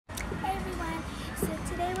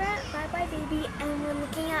by Baby, and we're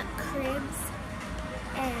looking at cribs,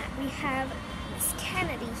 and we have Miss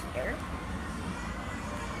Kennedy here.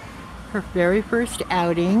 Her very first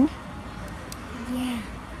outing. Yeah.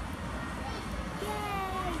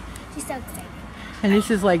 Yay! She's so excited. And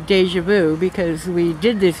this is like deja vu because we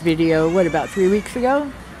did this video, what, about 3 weeks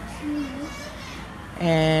ago?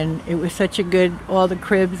 And it was such a good, all the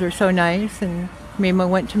cribs are so nice, and Mima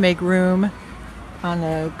went to make room on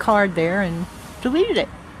a card there and deleted it.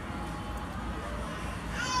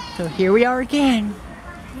 So here we are again,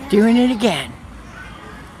 doing it again.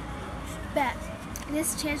 But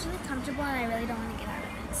this chair's really comfortable and I really don't want to get out of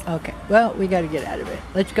it. So. Okay, well, we got to get out of it.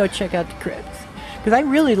 Let's go check out the cribs. Because I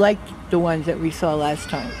really liked the ones that we saw last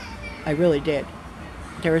time. I really did.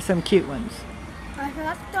 There were some cute ones. I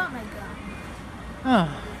forgot to throw out my gum.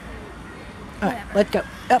 Oh. All right, let's go.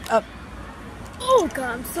 Up, up. Oh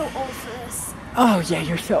God, I'm so old for this. Oh yeah,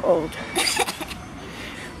 you're so old.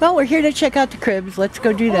 Well, we're here to check out the cribs. Let's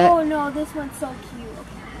go do that. Oh no, this one's so cute.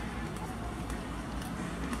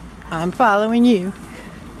 I'm following you.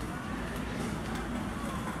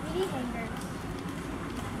 We need hangers.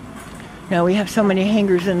 No, we have so many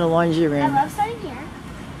hangers in the laundry I room. love starting here.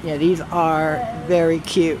 Yeah, these are very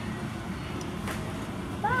cute.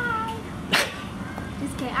 Bye.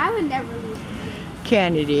 Just kidding. I would never leave.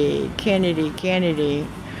 Kennedy, Kennedy, Kennedy.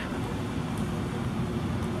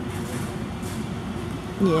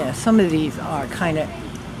 Yeah, some of these are kind of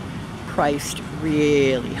priced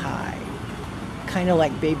really high. Kind of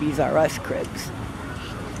like Babies R Us cribs.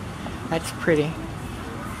 That's pretty.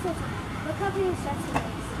 Look how pretty sexy it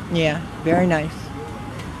is. Yeah, very nice.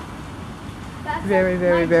 That's Very, like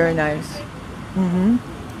very, my very dream. nice. Mm-hmm.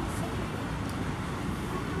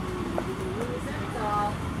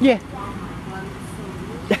 Yeah.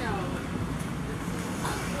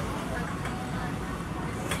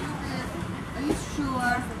 Are you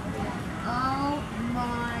sure? Oh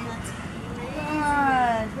my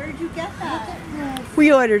God. Where did you get that?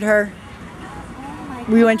 We ordered her. Oh my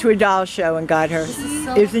We went to a doll show and got her.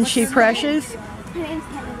 So, Isn't what's she her name? precious? Her name's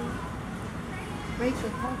Kennedy. Rachel,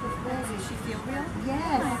 does she feel real?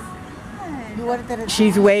 Yes. You ordered that at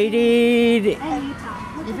She's waited. And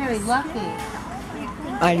Utah. You're very lucky.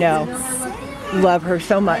 I know. Love her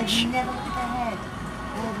so much. Never look at the head.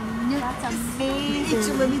 That's amazing.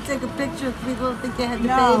 Rachel, let me take a picture if we don't think you had the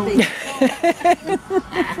baby.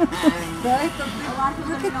 Right?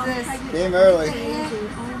 Look at this. Came early. Oh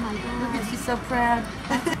my Look God. at, she's so proud.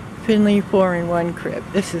 Finley 4-in-1 crib.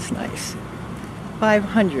 This is nice.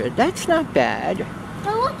 500. That's not bad.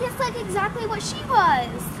 Oh look, it's like exactly what she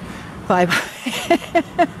was.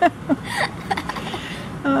 500.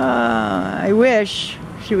 I wish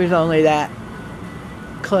she was only that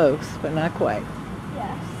close, but not quite.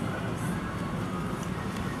 Yes.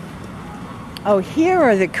 Oh, here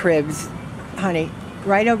are the cribs, honey.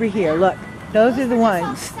 Right over here. Look, those are the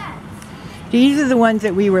ones. These are the ones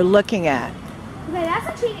that we were looking at. Okay,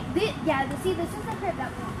 that's a cheating. Yeah, see, this is the crib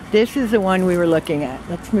that we want. This is the one we were looking at.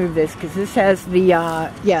 Let's move this because this has the,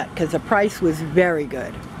 yeah, because the price was very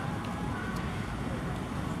good.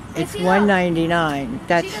 It's $199.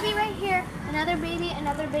 That's She could be right here. Another baby,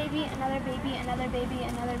 another baby, another baby, another baby,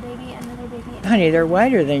 another baby, another baby. honey, they're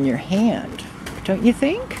wider than your hand, don't you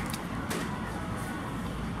think?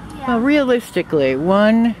 Yeah. Well, realistically,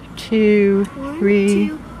 1, 2, 3,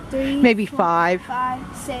 2, 3, maybe 4, 5.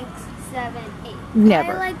 5, 6, 7, 8.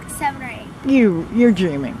 Never. I like 7 or 8. You're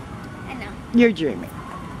dreaming. I know. You're dreaming.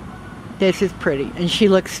 This is pretty, and she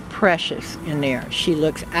looks precious in there. She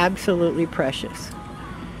looks absolutely precious.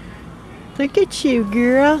 Look at you,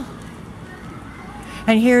 girl.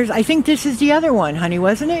 And here's, I think this is the other one, honey,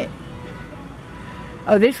 wasn't it?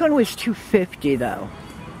 Oh, this one was $250 though.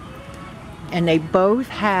 And they both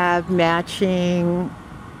have matching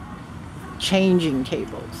changing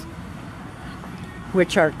tables,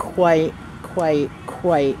 which are quite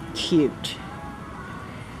cute.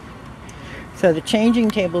 So the changing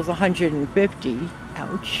table is $150.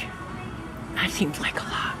 Ouch. That seems like a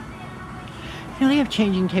lot. You know, they have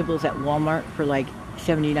changing tables at Walmart for like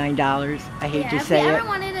 $79. I hate to say If you it. ever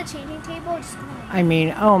wanted a changing table, just go ahead. I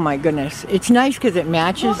mean, oh my goodness. It's nice because it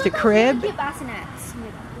matches the crib. Cute bassinets.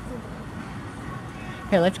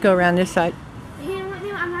 Here, let's go around this side. You know what,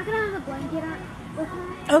 Mima? I'm not going to have a blanket on with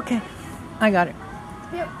her. Okay. I got it.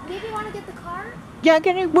 Here, maybe you want to get the car? Yeah,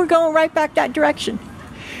 we're going right back that direction.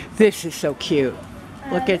 This is so cute.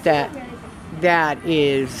 Look at that. That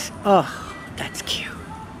is, oh, that's cute.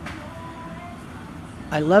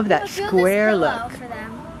 I love that square look. For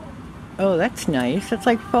them. Oh, that's nice. That's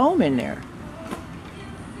like foam in there.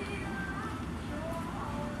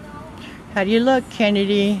 How do you look,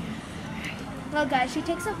 Kennedy? Well, guys, she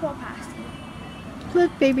takes a whole pasty.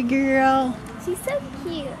 Look, baby girl. She's so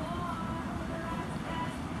cute.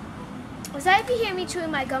 Sorry if you hear me chewing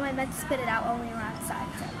my gum. I meant to spit it out when we were outside.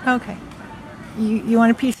 So. Okay. You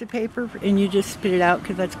want a piece of paper and you just spit it out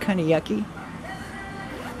because that's kind of yucky.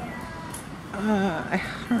 I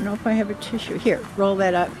don't know if I have a tissue. Here, roll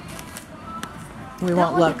that up. We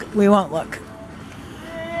won't look. We won't look.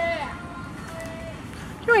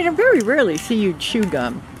 You know, I very rarely see you chew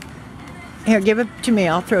gum. Here, give it to me.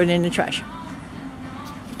 I'll throw it in the trash.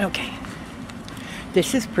 Okay.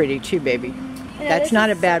 This is pretty too, baby. That's not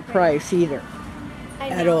a bad price either.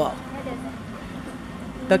 At all.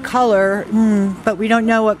 The color, but we don't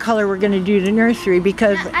know what color we're going to do the nursery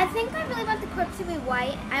because... I think I really want the crib to be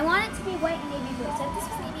white. I want it to be white and navy blue. So if this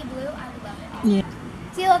was navy blue, I would love it. Yeah.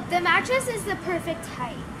 See, look, the mattress is the perfect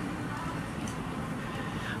height.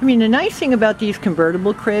 I mean, the nice thing about these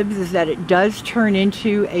convertible cribs is that it does turn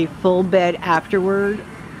into a full bed afterward.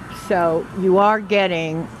 So you are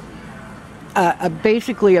getting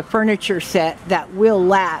basically a furniture set that will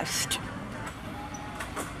last.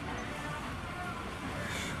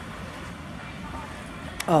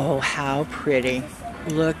 Oh, how pretty.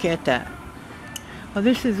 Look at that. Well,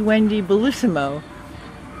 this is Wendy Bellissimo.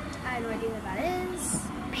 I have no idea what that is.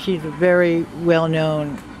 She's a very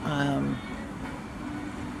well-known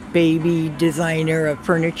baby designer of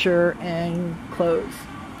furniture and clothes.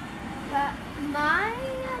 But this is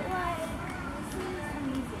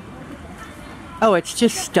amazing. Look at this. Oh, it's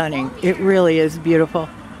just stunning. It really is beautiful.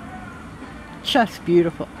 Just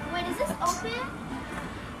beautiful. Wait, is this open?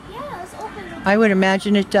 Yeah, it's open. I would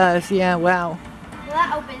imagine it does. Yeah, wow. Well,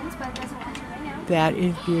 that opens, but it doesn't want to right now. That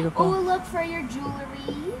is beautiful. Oh, look for your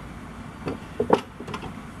jewelry.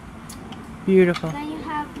 Beautiful. Then you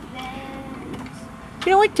have this.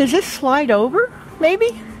 You know what? Does this slide over?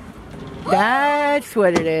 Maybe? That's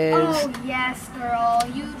what it is. Oh, yes, girl.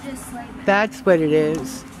 You just like... That's what it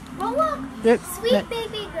is. Oh, look. Sweet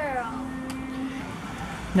baby girl.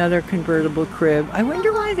 Another convertible crib. I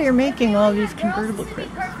wonder why they're making all these convertible cribs.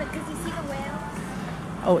 This would be perfect because you see the whales.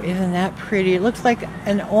 Oh, isn't that pretty? It looks like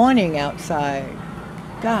an awning outside.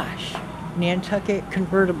 Gosh. Nantucket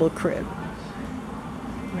convertible crib.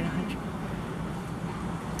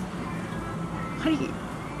 Honey.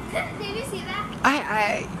 Did you see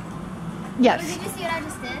that? Yes. Did you see what I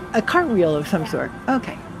just did? A cartwheel of some sort.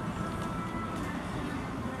 Okay.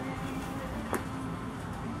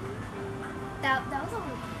 That was a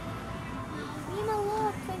Mima,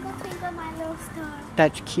 look. Twinkle, twinkle, my little star.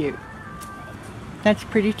 That's cute. That's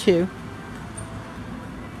pretty too.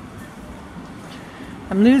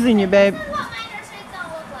 I'm losing you, babe. This is what my nursery's gonna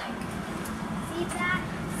look like. See that?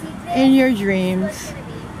 See this? In your This is what dreams. it's gonna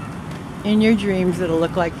be. In your dreams, it'll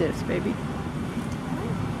look like this, baby.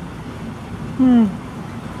 This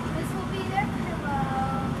will be their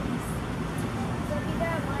pillows. This will be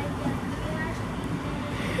their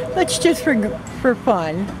blankets. Let's just for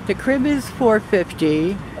fun. The crib is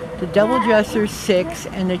 $450. The double dresser is $6,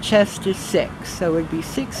 and the chest is $6. So it would be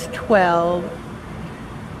 $612.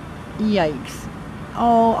 Yikes!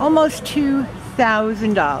 Oh, almost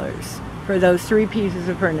 $2,000 for those 3 pieces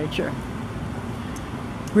of furniture.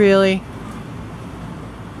 Really?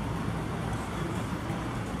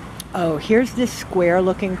 Oh, here's this square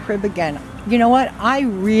looking crib again. You know what? I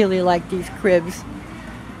really like these cribs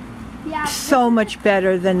Yeah. so much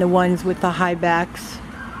better than the ones with the high backs.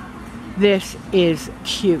 This is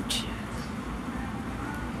cute.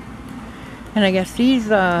 And I guess these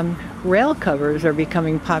rail covers are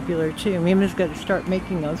becoming popular too. Mima's got to start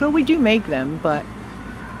making those. Well, we do make them, but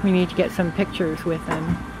we need to get some pictures with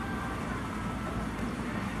them.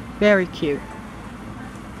 Very cute.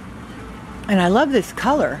 And I love this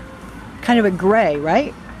color. Kind of a gray,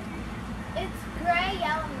 right? It's gray,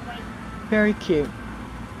 yellow, and white. Very cute.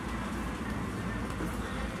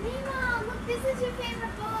 Mima, look, this is your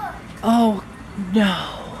favorite book. Oh,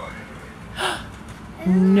 no.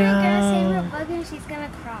 And No. I'm gonna say her book and she's gonna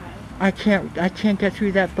cry. I can't get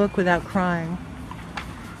through that book without crying.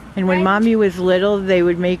 And when Right. Mommy was little, they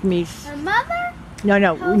would make me... Her mother No,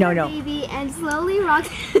 held her no. baby and slowly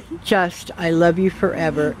rocked. Just, I Love You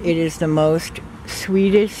Forever. It is the most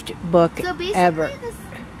sweetest book So basically, ever. this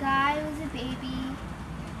guy was a baby.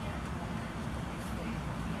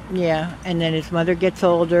 Yeah, and then his mother gets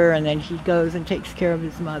older, and then he goes and takes care of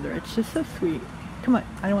his mother. It's just so sweet. Come on,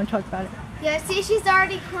 I don't want to talk about it. Yeah, see, she's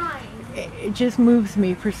already crying. It just moves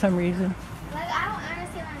me for some reason. Like, I don't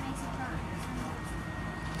understand why it makes you cry.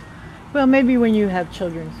 Well, maybe when you have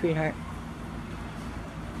children, sweetheart.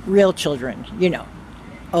 Real children, you know.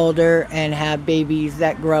 Older and have babies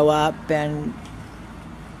that grow up and,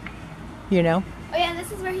 you know. Oh yeah,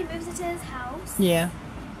 this is where he moves into his house. Yeah.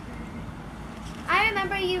 I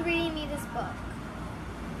remember you reading me this book.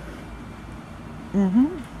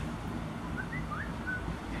 Mm-hmm.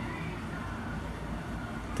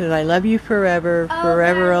 Says, I love you forever,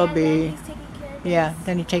 forever I'll be. Yeah,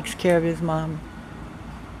 then he takes care of his mom.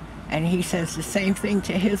 And he says the same thing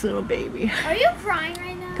to his little baby. Are you crying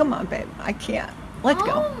right now? Come on, babe. I can't. Let's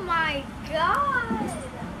go. Oh my god.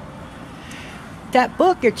 That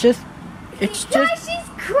book, it's just... Yeah, she's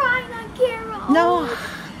crying on camera. No.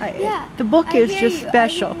 Yeah. The book is just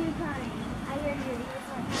special. I hear you crying. I hear you.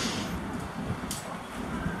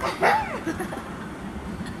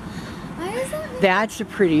 Why is that? That's a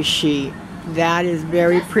pretty sheet. That is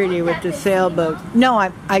very pretty with the sailboat. No,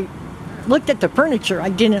 I looked at the furniture. I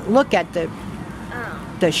didn't look at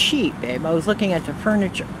the sheet, babe. I was looking at the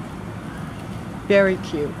furniture. Very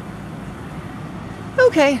cute.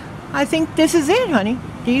 Okay, I think this is it, honey.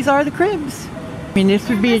 These are the cribs. I mean, this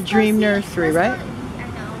would be a dream nursery, right? I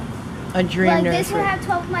know. A dream Like nursery. this would have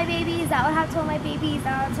 12 of my babies, that would have 12 of my babies,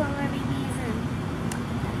 that would have 12 of my babies.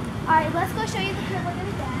 Alright, let's go show you the crib we're going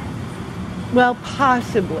to get. Well,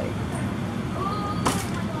 possibly. Oh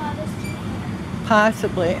my god, this is...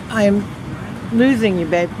 Possibly. I'm losing you,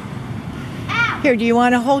 babe. Ow! Here, do you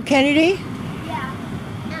want to hold Kennedy? Yeah.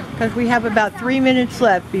 Because we have about 3 minutes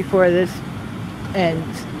left before this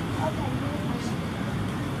ends.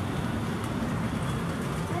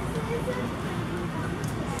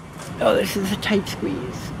 Oh, this is a tight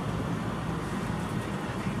squeeze.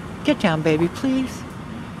 Get down, baby, please.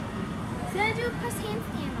 So I do a press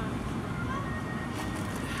handstand on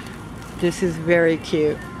it. This is very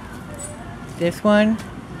cute. This one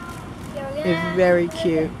Yeah, we're is gonna very look at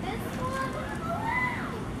cute. This one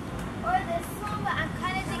or this one, but I'm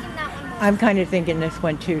kind of thinking that one more. I'm kind of thinking this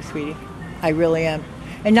one too, sweetie. I really am.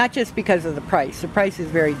 And not just because of the price. The price is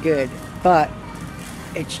very good, but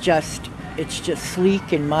it's just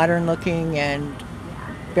sleek and modern looking and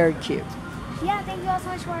very cute. Yeah, thank you all so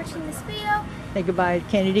much for watching this video. Say goodbye to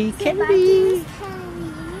Kennedy. Say bye to Kennedy! Miss Kelly.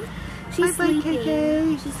 She's Bye-bye, sleeping.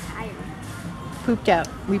 KK. She's tired. Pooped out.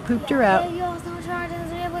 We pooped her out. Yeah,